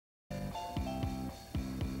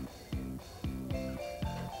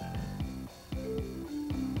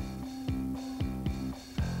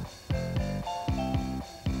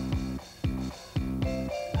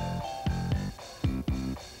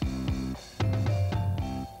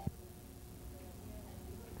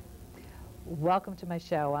Welcome to my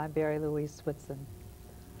show. I'm Barrie-Louise Switzen.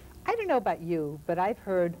 I don't know about you, but I've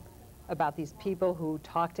heard about these people who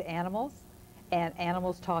talk to animals and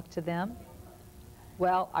animals talk to them.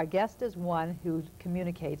 Well, our guest is one who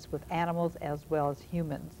communicates with animals as well as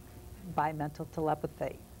humans by mental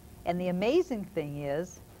telepathy. And the amazing thing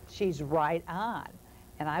is, she's right on.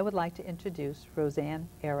 And I would like to introduce Roseann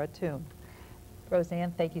Aratoon.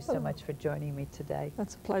 Roseann, thank you so much for joining me today.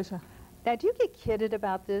 That's a pleasure. Now, do you get kidded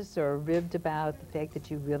about this or ribbed about the fact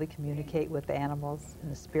that you really communicate with animals in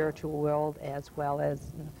the spiritual world as well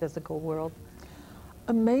as in the physical world?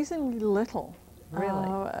 Amazingly little.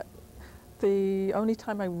 Really? The only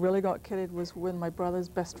time I really got kidded was when my brother's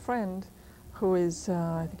best friend, who is,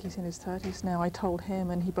 I think he's in his 30s now, I told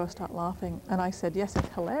him and he burst out laughing. And I said, yes, it's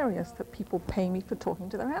hilarious that people pay me for talking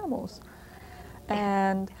to their animals.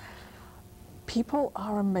 And people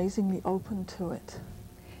are amazingly open to it.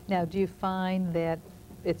 Now, do you find that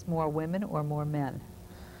it's more women or more men?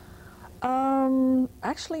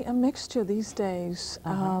 Actually, a mixture these days.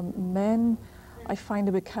 Men, I find,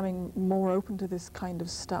 are becoming more open to this kind of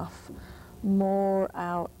stuff. More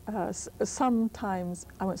out, sometimes,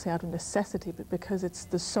 I won't say out of necessity, but because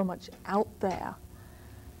there's so much out there.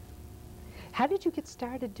 How did you get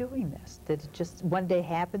started doing this? Did it just one day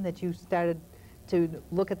happen that you started to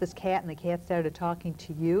look at this cat and the cat started talking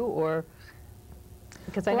to you, or?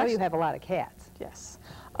 Because I know you have a lot of cats. Yes.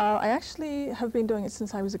 I actually have been doing it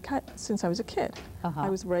since I was a kid. I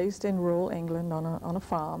was raised in rural England on a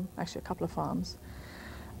farm, actually a couple of farms.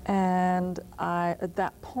 And at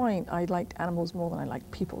that point, I liked animals more than I liked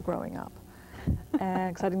people growing up.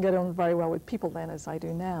 Because I didn't get on very well with people then as I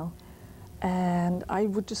do now. And I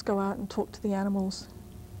would just go out and talk to the animals.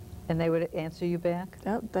 And they would answer you back?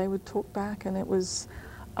 Yeah, they would talk back, and it was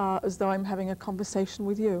as though I'm having a conversation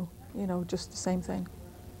with you. You know, just the same thing.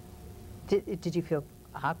 Did you feel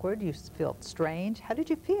awkward? You felt strange? How did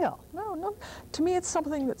you feel? No. To me, it's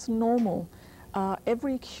something that's normal.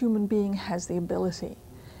 Every human being has the ability.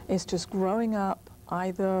 It's just growing up,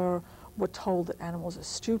 either we're told that animals are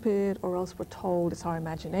stupid, or else we're told it's our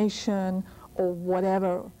imagination, or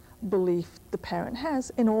whatever belief the parent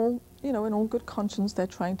has. In all good conscience, they're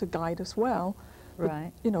trying to guide us well.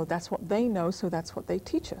 Right. But, you know, that's what they know, so that's what they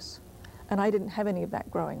teach us. And I didn't have any of that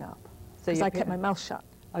growing up, because I kept my mouth shut.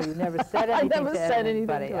 Oh, you never said anything I never said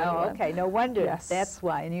anybody. anything to anyone. Oh, okay, no wonder. Yes. That's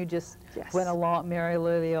why. And you just went along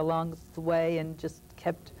merrily along the way and just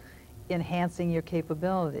kept enhancing your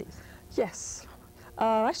capabilities. Yes.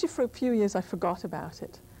 Actually, for a few years, I forgot about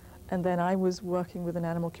it. And then I was working with an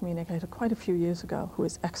animal communicator quite a few years ago who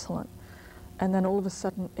is excellent. And then all of a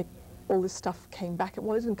sudden, all this stuff came back.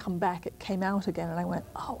 Well, it didn't come back. It came out again. And I went,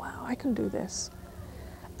 oh, wow, I can do this.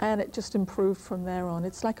 And it just improved from there on.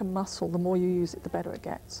 It's like a muscle. The more you use it, the better it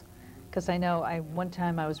gets. Because I know one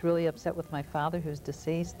time I was really upset with my father, who's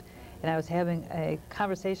deceased, and I was having a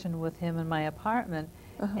conversation with him in my apartment,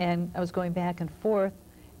 and I was going back and forth,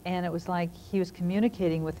 and it was like he was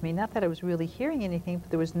communicating with me. Not that I was really hearing anything, but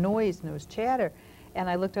there was noise and there was chatter. And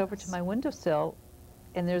I looked over to my windowsill,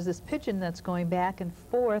 and there's this pigeon that's going back and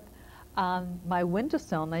forth on my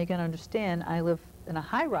windowsill. Now you can understand, I live in a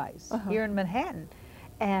high-rise here in Manhattan.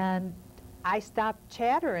 And I stopped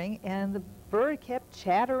chattering, and the bird kept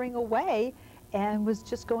chattering away and was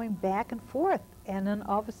just going back and forth. And then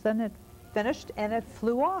all of a sudden it finished and it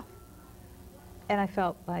flew off. And I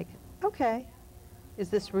felt like, okay, is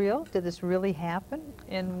this real? Did this really happen?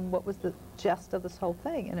 And what was the gist of this whole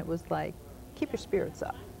thing? And it was like, keep your spirits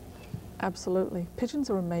up. Absolutely.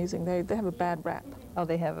 Pigeons are amazing. They have a bad rap. Oh,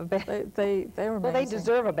 they have a bad... They're amazing. Well, they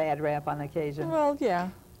deserve a bad rap on occasion. Well, yeah.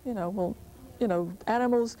 You know,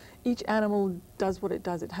 animals, each animal does what it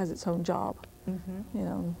does. It has its own job, you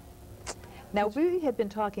know. Now, we had been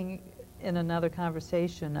talking in another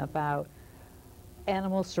conversation about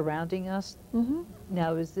animals surrounding us.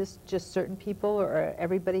 Now, is this just certain people, or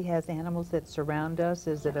everybody has animals that surround us?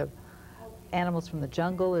 Is it animals from the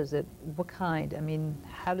jungle? Is it, what kind? I mean,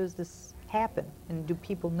 how does this happen, and do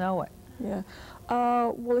people know it? Yeah.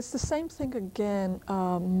 Well, it's the same thing again.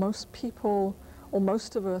 Most people, or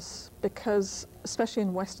most of us, because especially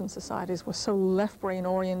in Western societies, we're so left-brain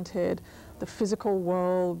oriented, the physical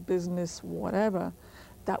world, business, whatever,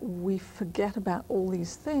 that we forget about all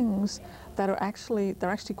these things that are actually, they're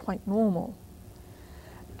actually quite normal.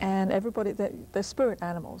 And everybody, they're spirit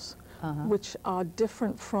animals, which are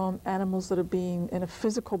different from animals that are being in a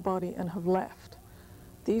physical body and have left.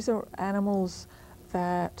 These are animals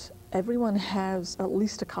that everyone has at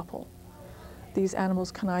least a couple. These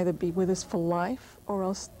animals can either be with us for life, or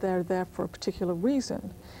else they're there for a particular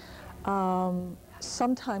reason.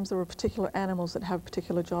 Sometimes there are particular animals that have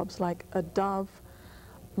particular jobs, like a dove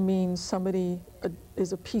means somebody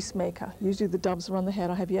is a peacemaker. Usually the doves are on the head.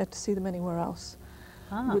 I have yet to see them anywhere else.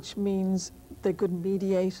 Ah. Which means they're good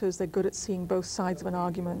mediators, they're good at seeing both sides of an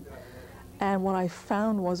argument. And what I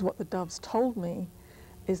found was, what the doves told me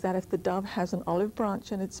is that if the dove has an olive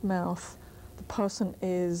branch in its mouth, the person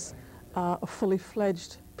is a fully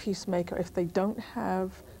fledged peacemaker. If they don't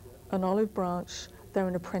have an olive branch, they're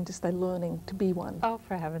an apprentice, they're learning to be one. Oh,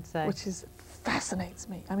 for heaven's sake. Which fascinates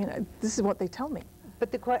me. I mean, this is what they tell me.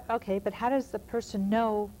 But okay, but how does the person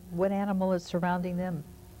know what animal is surrounding them?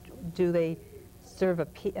 Do they serve a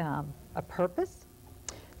purpose?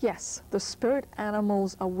 Yes, the spirit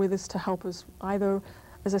animals are with us to help us either,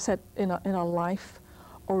 as I said, in our life,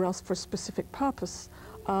 or else for a specific purpose.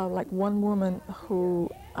 Like one woman who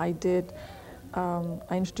I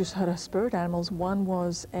introduced her to spirit animals. One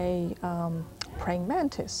was a praying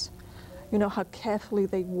mantis. You know how carefully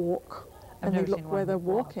they walk and they look where they're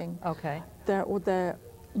walking. Okay. Their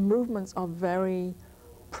movements are very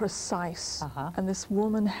precise. And this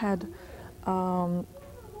woman had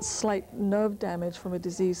slight nerve damage from a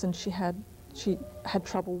disease, and she had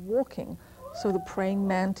trouble walking. So the praying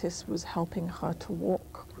mantis was helping her to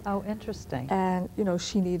walk. Oh, interesting. And you know,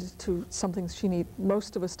 she needed to,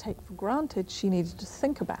 most of us take for granted, she needed to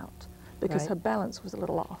think about, because her balance was a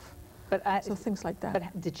little off. So things like that.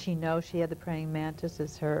 But did she know she had the praying mantis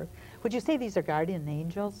as her? Would you say these are guardian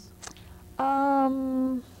angels?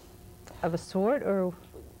 Of a sort, or?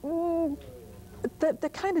 They're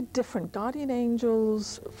kind of different. Guardian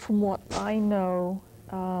angels, from what I know,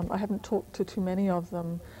 I haven't talked to too many of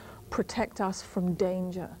them, protect us from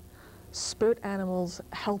danger. Spirit animals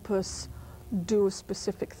help us do a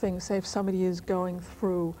specific thing. Say if somebody is going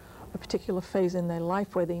through a particular phase in their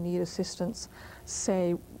life where they need assistance,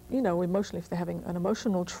 say, you know, emotionally, if they're having an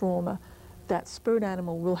emotional trauma, that spirit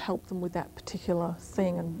animal will help them with that particular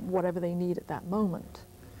thing and whatever they need at that moment.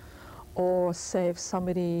 Or say if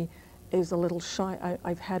somebody is a little shy,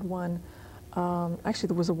 I've had one, actually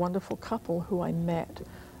there was a wonderful couple who I met.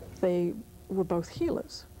 They were both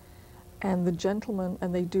healers. And the gentleman,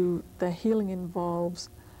 and their healing involves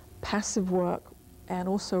passive work and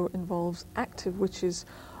also involves active, which is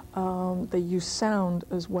they use sound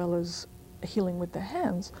as well as healing with their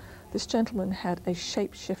hands. This gentleman had a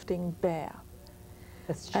shape-shifting bear.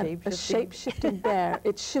 A shape-shifting bear.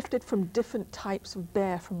 It shifted from different types of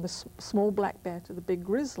bear, from the small black bear to the big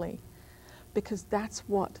grizzly, because that's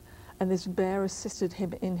what, and this bear assisted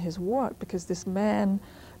him in his work, because this man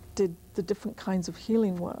did the different kinds of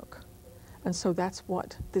healing work. And so that's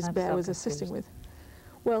what this bear was assisting with.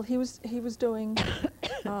 Well, he was doing,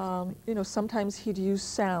 you know, sometimes he'd use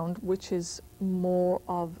sound, which is more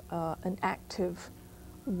of an active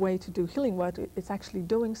way to do healing work. It's actually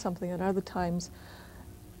doing something. At other times,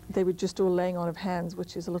 they would just do a laying on of hands,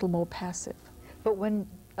 which is a little more passive. But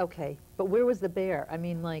but where was the bear? I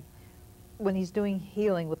mean, like, when he's doing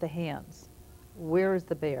healing with the hands, where is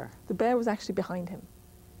the bear? The bear was actually behind him.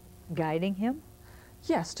 Guiding him?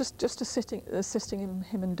 Yes, just assisting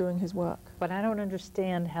him in doing his work. But I don't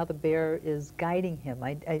understand how the bear is guiding him.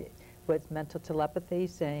 What's mental telepathy,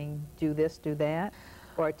 saying do this, do that,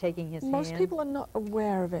 or taking his hand? Most people are not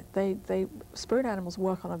aware of it. Spirit animals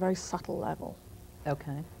work on a very subtle level.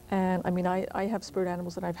 Okay. And I mean, I have spirit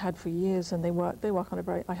animals that I've had for years, and they work on a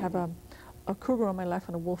very. I have a cougar on my left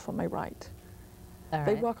and a wolf on my right. All right.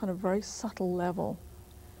 They work on a very subtle level.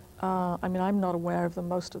 I mean, I'm not aware of them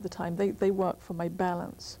most of the time. They work for my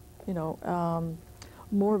balance, you know,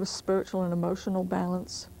 more of a spiritual and emotional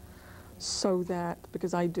balance, so that,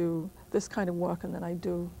 because I do this kind of work and then I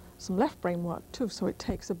do some left brain work too, so it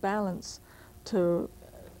takes a balance to,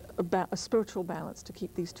 a spiritual balance to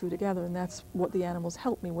keep these two together, and that's what the animals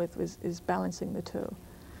help me with, is balancing the two.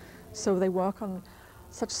 So they work on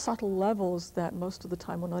such subtle levels that most of the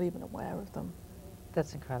time we're not even aware of them.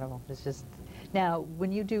 That's incredible. It's just, now,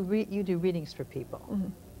 when you do readings for people,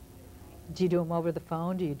 do you do them over the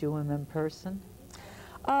phone? Do you do them in person?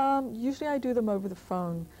 Usually I do them over the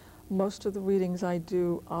phone. Most of the readings I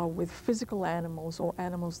do are with physical animals or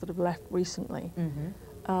animals that have left recently.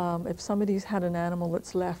 If somebody's had an animal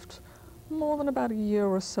that's left more than about a year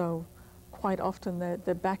or so, quite often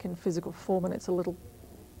they're back in physical form, and it's a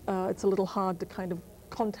little hard to kind of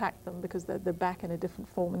contact them because they're back in a different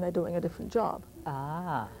form and they're doing a different job.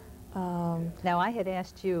 Ah. Now, I had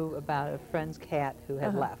asked you about a friend's cat who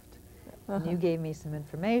had left. And you gave me some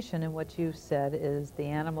information, and what you said is the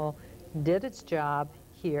animal did its job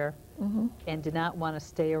here and did not want to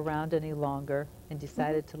stay around any longer and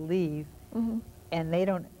decided to leave.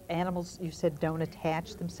 And animals, you said, don't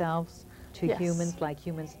attach themselves to humans like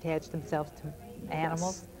humans attach themselves to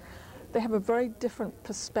animals? they have a very different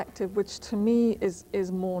perspective, which to me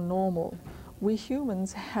is more normal. We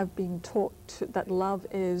humans have been taught that love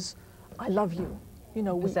is, I love you. You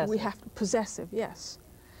know, we have possessive, yes.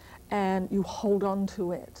 And you hold on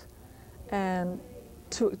to it. And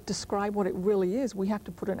to describe what it really is, we have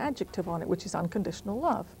to put an adjective on it, which is unconditional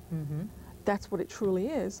love. Mm-hmm. That's what it truly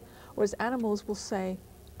is. Whereas animals will say,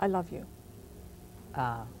 I love you.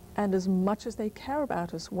 And as much as they care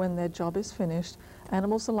about us when their job is finished,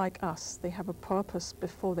 animals are like us. They have a purpose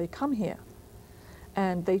before they come here.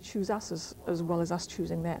 And they choose us as well as us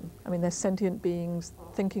choosing them. I mean, they're sentient beings,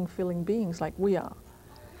 thinking, feeling beings like we are.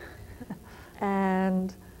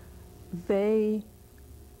 And they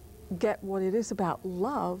get what it is about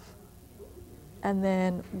love, and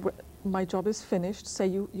then my job is finished. Say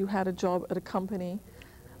you had a job at a company,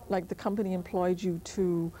 like the company employed you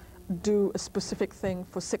to do a specific thing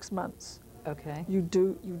for 6 months. Okay. You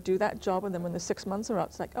do that job, and then when the 6 months are up,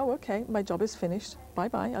 it's like, oh, okay, my job is finished.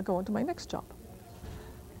 Bye-bye, I'll go on to my next job.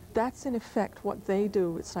 That's in effect what they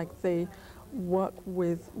do. It's like they work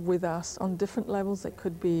with us on different levels. It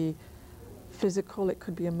could be physical, it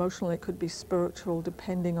could be emotional, it could be spiritual,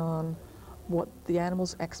 depending on what the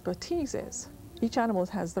animal's expertise is. Each animal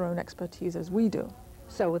has their own expertise, as we do.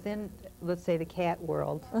 So within, let's say, the cat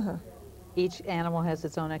world, each animal has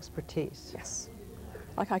its own expertise. Yes.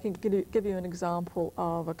 Like I can give you an example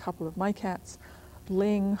of a couple of my cats.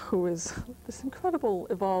 Ling, who is this incredible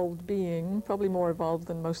evolved being, probably more evolved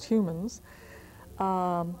than most humans,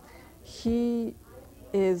 he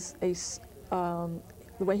is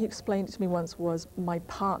the way he explained it to me once was my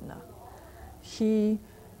partner. He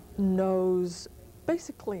knows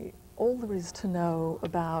basically all there is to know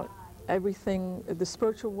about everything, the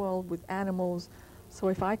spiritual world with animals. So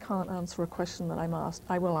if I can't answer a question that I'm asked,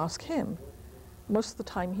 I will ask him. Most of the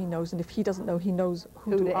time he knows, and if he doesn't know, he knows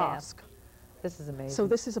who to ask. This is amazing. So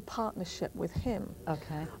this is a partnership with him.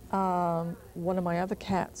 Okay. One of my other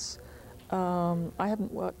cats, I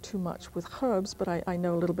haven't worked too much with herbs, but I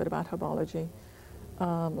know a little bit about herbology,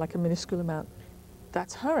 like a minuscule amount.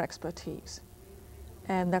 That's her expertise.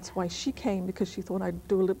 And that's why she came, because she thought I'd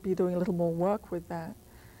be doing a little more work with that.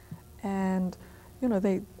 And, you know,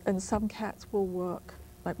 and some cats will work,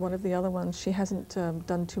 like one of the other ones, she hasn't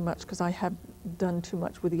done too much, because I have done too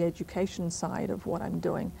much with the education side of what I'm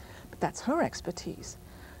doing. But that's her expertise.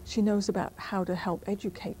 She knows about how to help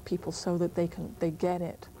educate people so that they get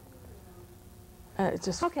it. It's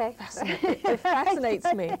just it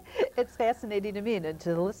fascinates me. It's fascinating to me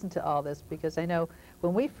to listen to all this, because I know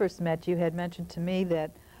when we first met, you had mentioned to me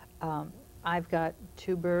that I've got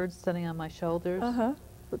 2 birds sitting on my shoulders.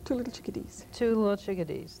 Two little chickadees. 2 little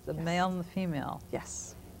chickadees, the male and the female.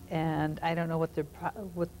 Yes. And I don't know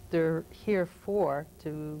what they're here for,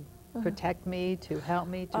 to protect me, to help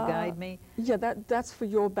me, to guide me. Yeah, that's for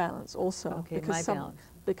your balance also. Okay, because my balance.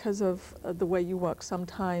 Because of the way you work,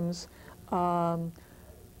 sometimes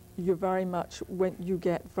you're very much, when you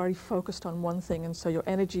get very focused on one thing, and so your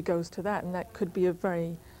energy goes to that, and that could be a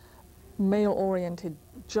very male-oriented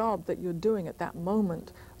job that you're doing at that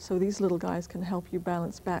moment. So these little guys can help you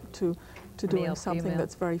balance back to doing Male, something female.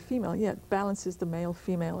 that's very female. Yeah, it balances the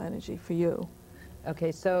male-female energy for you.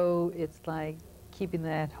 Okay, so it's like keeping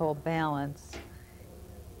that whole balance,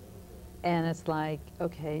 and it's like,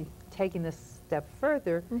 okay, taking this step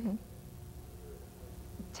further,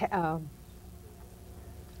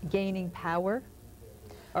 gaining power,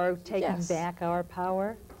 or taking back our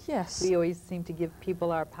power. Yes. We always seem to give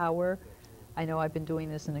people our power. I know I've been doing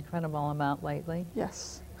this an incredible amount lately.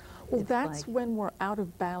 Yes. Well, It's that's like, when we're out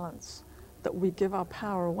of balance, that we give our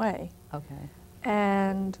power away. okay.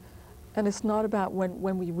 And it's not about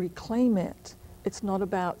when we reclaim it, it's not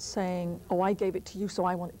about saying, oh, I gave it to you, so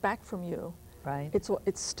I want it back from you. Right.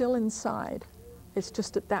 It's still inside. It's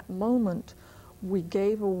just at that moment we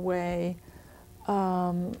gave away,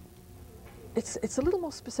 it's a little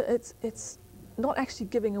more specific. It's not actually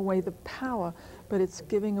giving away the power, but it's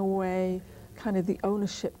giving away kind of the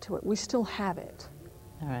ownership to it. We still have it.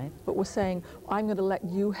 All right. But we're saying, I'm going to let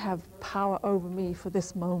you have power over me for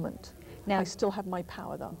this moment. Now, I still have my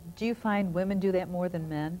power, though. do you find women do that more than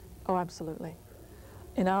men? Oh, absolutely.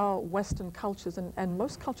 In our Western cultures, and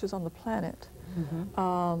most cultures on the planet,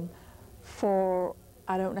 for,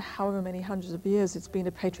 I don't know, however many hundreds of years, it's been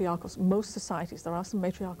a patriarchal, most societies, there are some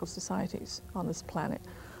matriarchal societies on this planet,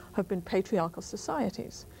 have been patriarchal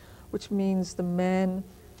societies, which means the men,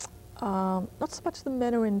 not so much the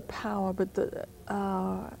men are in power, but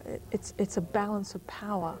it's a balance of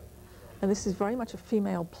power. And this is very much a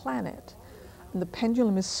female planet. And the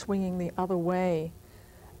pendulum is swinging the other way.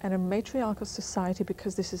 And a matriarchal society,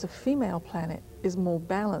 because this is a female planet, is more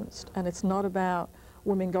balanced. And it's not about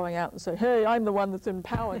women going out and say, hey, I'm the one that's in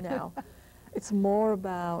power now. It's more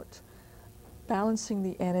about balancing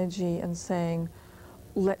the energy and saying,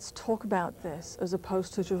 let's talk about this, as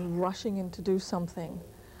opposed to just rushing in to do something.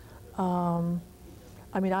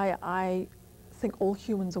 I mean, I think all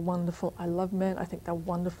humans are wonderful. I love men, I think they're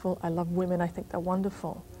wonderful. I love women, I think they're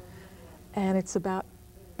wonderful. And it's about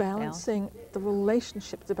balancing the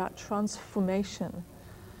relationship. It's about transformation.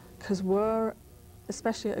 Because we're,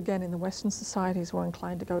 especially again in the Western societies, we're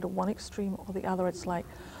inclined to go to one extreme or the other. It's like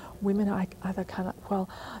women are either kind of, well,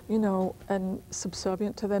 you know, and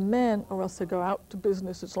subservient to their men, or else they go out to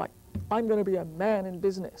business. It's like, I'm going to be a man in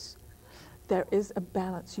business. There is a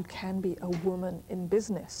balance. You can be a woman in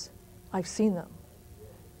business. I've seen them.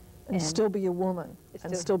 And still be a woman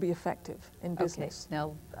and still be effective in business. Okay,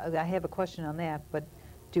 now I have a question on that, but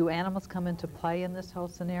do animals come into play in this whole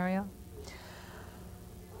scenario?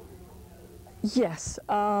 Yes.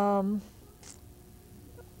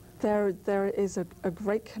 There is a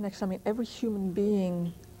great connection. I mean, every human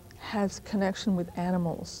being has connection with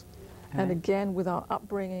animals. Right. And again, with our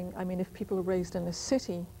upbringing, I mean, if people are raised in a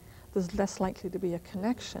city, there's less likely to be a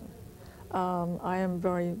connection. I am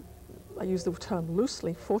very, I use the term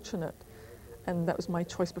loosely, fortunate, and that was my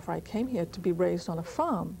choice before I came here, to be raised on a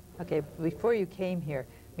farm. Okay, before you came here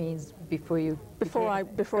means before you before I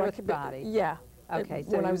body. Yeah. Okay.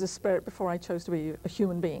 When I was a spirit, before I chose to be a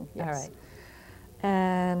human being. Yes. All right.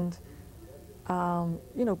 And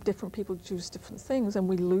you know, different people choose different things, and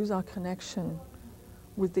we lose our connection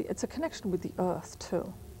with the. It's a connection with the earth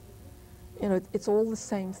too. You know, it's all the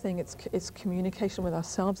same thing. It's communication with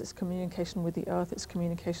ourselves. It's communication with the earth. It's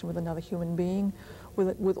communication with another human being,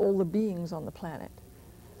 with all the beings on the planet.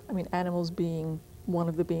 I mean, animals being one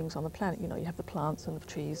of the beings on the planet. You know, you have the plants and the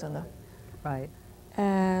trees and the. Right.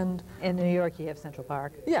 And in New York, you have Central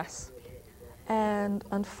Park. Yes. And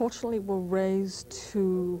unfortunately, we're raised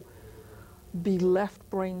to be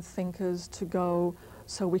left-brain thinkers, to go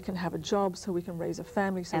so we can have a job, so we can raise a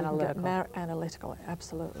family, so we can get married. Analytical,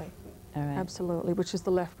 absolutely. All right. Absolutely, which is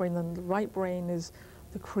the left brain. Then the right brain is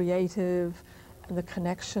the creative and the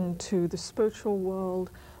connection to the spiritual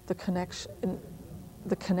world, the connection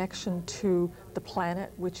to the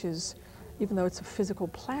planet, which is, even though it's a physical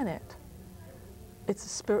planet, it's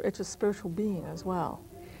a spiritual being as well.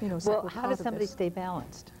 You know, well, how does somebody stay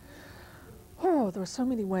balanced? Oh, there are so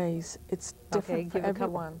many ways. It's different for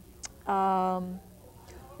everyone.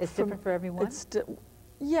 It's different for everyone?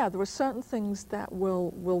 Yeah, there are certain things that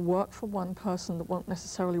will work for one person that won't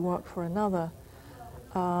necessarily work for another.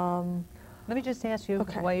 Let me just ask you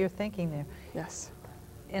while you're thinking there. Yes.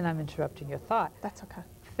 And I'm interrupting your thought. That's okay.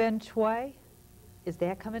 Feng Shui, is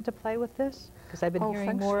that come into play with this? Because I've been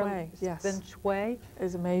hearing more of Feng Shui.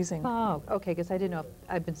 Is amazing. Oh, okay, because I didn't know.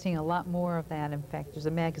 I've been seeing a lot more of that. In fact, there's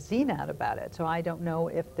a magazine out about it, so I don't know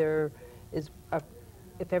if there is,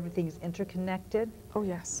 if everything's interconnected. Oh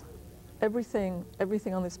yes, everything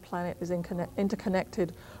on this planet is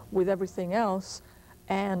interconnected with everything else,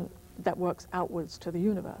 and that works outwards to the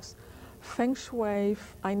universe. Feng Shui,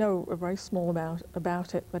 I know a very small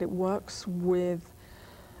about it, but it works with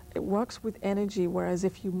energy. Whereas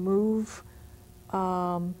if you move,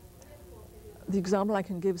 the example I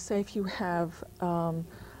can give, say if you have,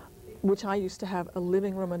 which I used to have, a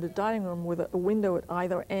living room and a dining room with a window at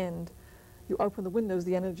either end, you open the windows,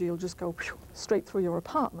 the energy will just go straight through your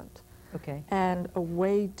apartment. Okay. And a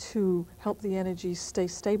way to help the energy stay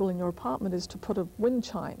stable in your apartment is to put a wind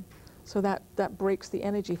chime. So that breaks the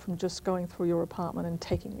energy from just going through your apartment and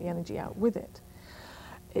taking the energy out with it.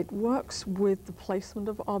 It works with the placement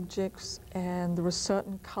of objects, and there are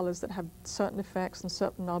certain colors that have certain effects and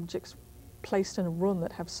certain objects placed in a room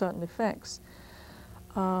that have certain effects,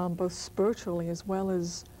 both spiritually as well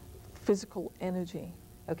as physical energy,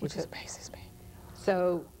 which amazes me.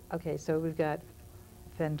 So, okay, so we've got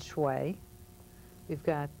Feng Shui, we've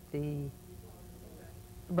got the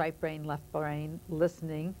right brain, left brain,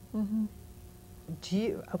 listening. Mm-hmm. Do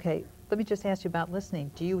you, okay, let me just ask you about listening.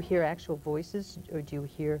 Do you hear actual voices, or do you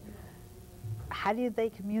hear, how do they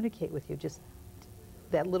communicate with you? Just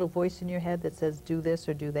that little voice in your head that says do this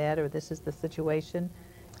or do that, or this is the situation?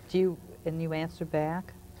 Do you, and you answer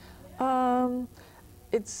back?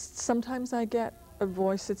 It's, sometimes I get a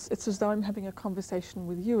voice, it's as though I'm having a conversation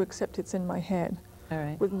with you, except it's in my head. All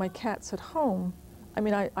right. With my cats at home, I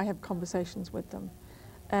mean, I have conversations with them.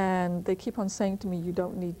 And they keep on saying to me, you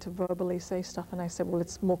don't need to verbally say stuff. And I said, well,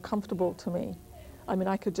 it's more comfortable to me. I mean,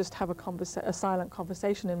 I could just have a silent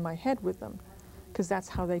conversation in my head with them, because that's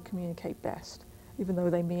how they communicate best. Even though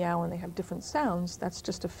they meow and they have different sounds, that's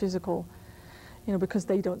just a physical, you know, because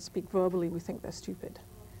they don't speak verbally, we think they're stupid.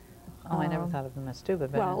 Oh, I never thought of them as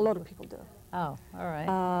stupid. But well, a lot of people do. Oh, all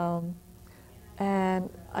right. And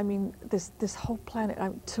I mean, this whole planet,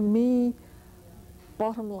 to me,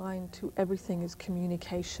 bottom line to everything is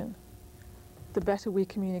communication. The better we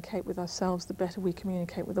communicate with ourselves, the better we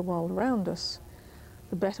communicate with the world around us.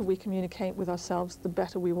 The better we communicate with ourselves, the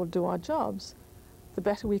better we will do our jobs. The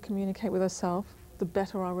better we communicate with ourselves, the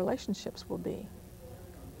better our relationships will be.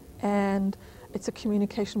 And it's a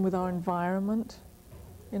communication with our environment,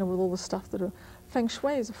 you know, with all the stuff that are... Feng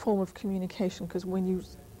Shui is a form of communication, because when you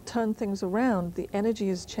turn things around, the energy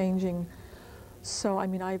is changing. So, I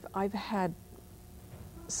mean, I've had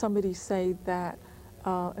somebody say that,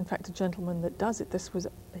 in fact, a gentleman that does it, this was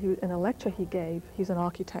in a lecture he gave, he's an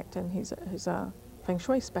architect and he's a Feng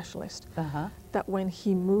Shui specialist, that when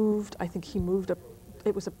he moved, I think he moved,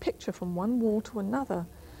 it was a picture from one wall to another,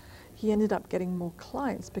 he ended up getting more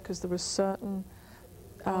clients because there were certain,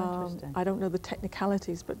 I don't know the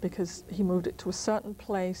technicalities, but because he moved it to a certain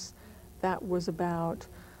place that was about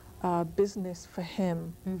business for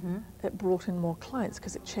him, it brought in more clients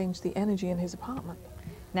because it changed the energy in his apartment.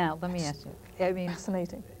 Now, let me ask you, I mean...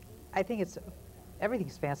 Fascinating. I think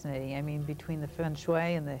everything's fascinating. I mean, between the Feng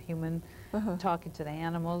Shui and the human talking to the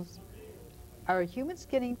animals, are humans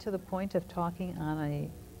getting to the point of talking on a,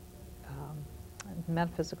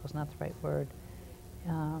 metaphysical is not the right word,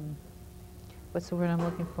 what's the word I'm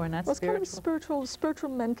looking for, not well, spiritual? It's kind of spiritual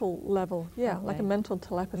mental level, yeah, like a mental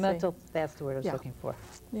telepathy. Mental, that's the word I was looking for.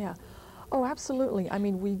 Yeah. Oh, absolutely. I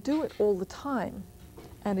mean, we do it all the time.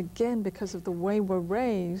 And again, because of the way we're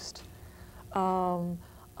raised,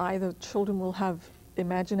 either children will have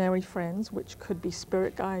imaginary friends, which could be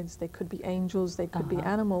spirit guides, they could be angels, they could be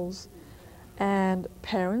animals, and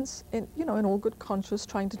parents, in all good conscience,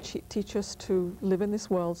 trying to teach us to live in this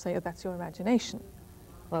world, say, oh, that's your imagination.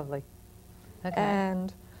 Lovely. Okay.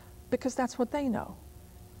 And because that's what they know,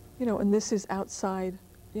 and this is outside,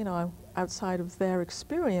 outside of their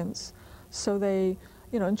experience, so they,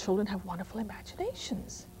 and children have wonderful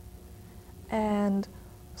imaginations. And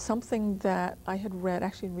something that I had read,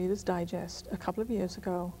 actually in Reader's Digest a couple of years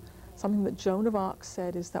ago, something that Joan of Arc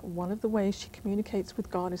said is that one of the ways she communicates with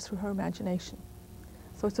God is through her imagination.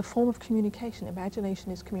 So it's a form of communication.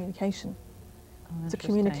 Imagination is communication. Oh, it's a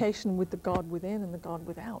communication with the God within and the God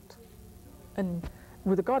without. And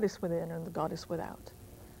with the goddess within and the goddess without.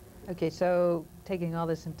 Okay, so taking all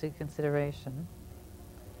this into consideration,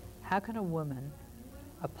 how can a woman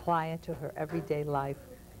apply it to her everyday life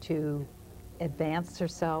to advance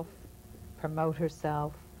herself, promote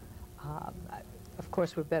herself? Of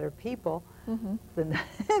course, we're better people than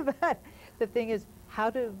but the thing is,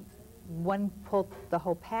 how do one pull the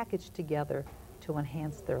whole package together to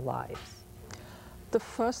enhance their lives? The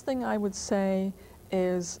first thing I would say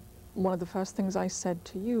is, one of the first things I said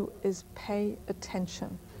to you is pay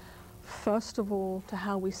attention. First of all, to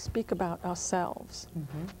how we speak about ourselves,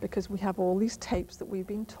 because we have all these tapes that we've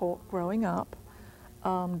been taught growing up,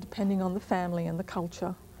 depending on the family and the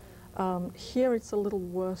culture. Here it's a little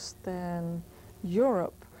worse than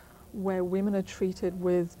Europe, where women are treated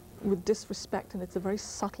with disrespect, and it's a very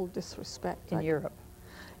subtle disrespect. In Europe?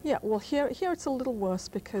 Yeah, well here it's a little worse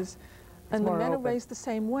because, and the men are raised the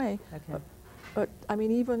same way. Okay. But I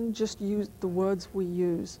mean, even just use the words we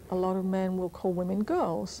use. A lot of men will call women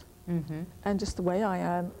girls. And just the way I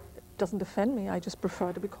am doesn't offend me. I just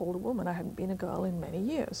prefer to be called a woman. I haven't been a girl in many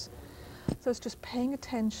years. So it's just paying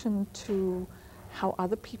attention to how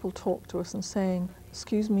other people talk to us and saying,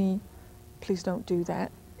 excuse me, please don't do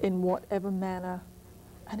that, in whatever manner.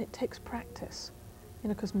 And it takes practice,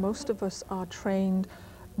 because most of us are trained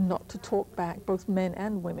not to talk back, both men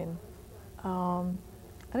and women. And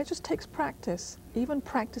it just takes practice, even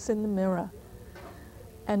practice in the mirror,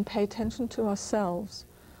 and pay attention to ourselves.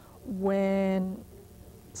 When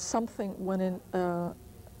an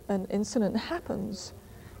incident happens,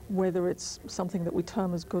 whether it's something that we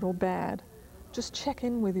term as good or bad, just check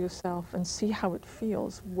in with yourself and see how it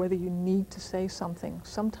feels, whether you need to say something.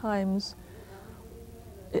 Sometimes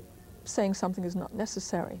saying something is not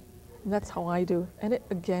necessary, and that's how I do. And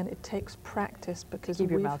again, it takes practice, because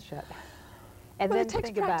keep your mouth shut. And but then it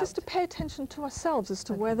takes practice to pay attention to ourselves as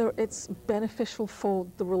to whether it's beneficial for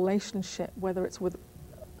the relationship, whether it's with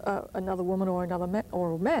another woman or another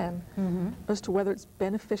or a man, as to whether it's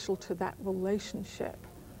beneficial to that relationship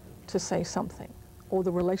to say something, or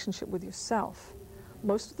the relationship with yourself.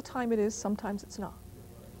 Most of the time it is, sometimes it's not.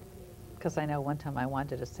 Because I know one time I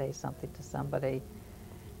wanted to say something to somebody,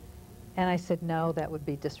 and I said, no, that would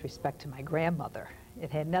be disrespect to my grandmother. It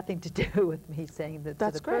had nothing to do with me saying that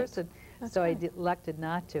to the person. So I elected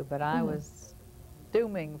not to, but I was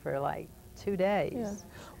dooming for like 2 days. Yeah.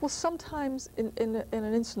 Well, sometimes in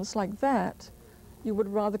an instance like that, you would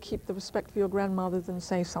rather keep the respect for your grandmother than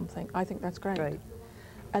say something. I think that's great. Right.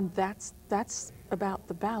 And that's about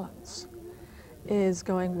the balance, is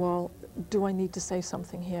going, well, do I need to say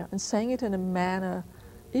something here? And saying it in a manner,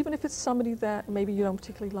 even if it's somebody that maybe you don't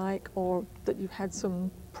particularly like, or that you've had some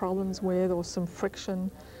problems with, or some friction,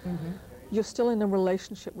 you're still in a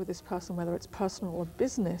relationship with this person, whether it's personal or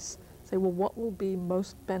business. Say, well, what will be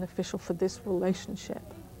most beneficial for this relationship?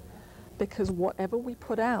 Because whatever we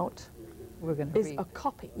put out We're going is a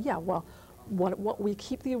copy. Yeah, well, what we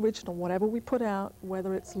keep the original, whatever we put out,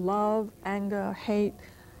 whether it's love, anger, hate,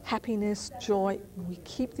 happiness, joy, we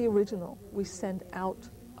keep the original. We send out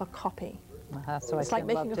a copy. So it's like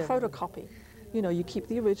making a photocopy. You know, you keep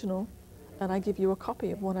the original, and I give you a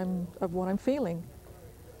copy of what I'm feeling.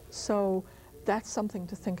 So that's something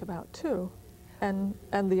to think about too. And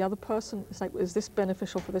the other person is like, is this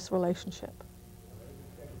beneficial for this relationship?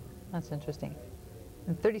 That's interesting.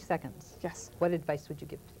 In 30 seconds, yes. What advice would you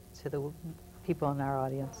give to the people in our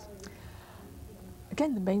audience?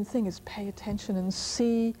 Again, the main thing is pay attention and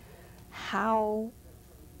see how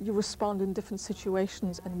you respond in different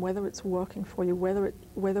situations, and whether it's working for you,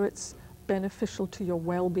 whether it's beneficial to your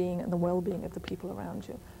well-being and the well-being of the people around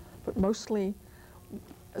you. But mostly,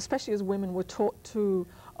 especially as women, we're taught to,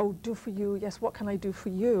 oh, do for you, yes, what can I do for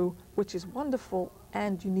you, which is wonderful,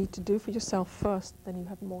 and you need to do for yourself first, then you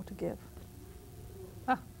have more to give.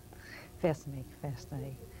 Ah, fascinating,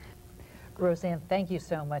 fascinating. Roseann, thank you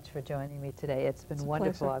so much for joining me today. It's been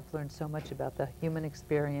wonderful. Pleasure. I've learned so much about the human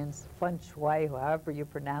experience, feng shui, however you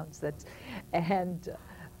pronounce it, and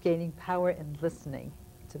gaining power in listening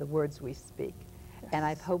to the words we speak. Yes. And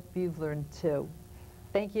I hope you've learned too.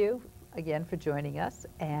 Thank you again for joining us,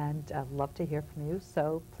 and I'd love to hear from you,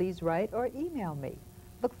 so please write or email me.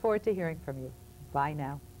 Look forward to hearing from you. Bye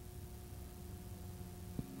now.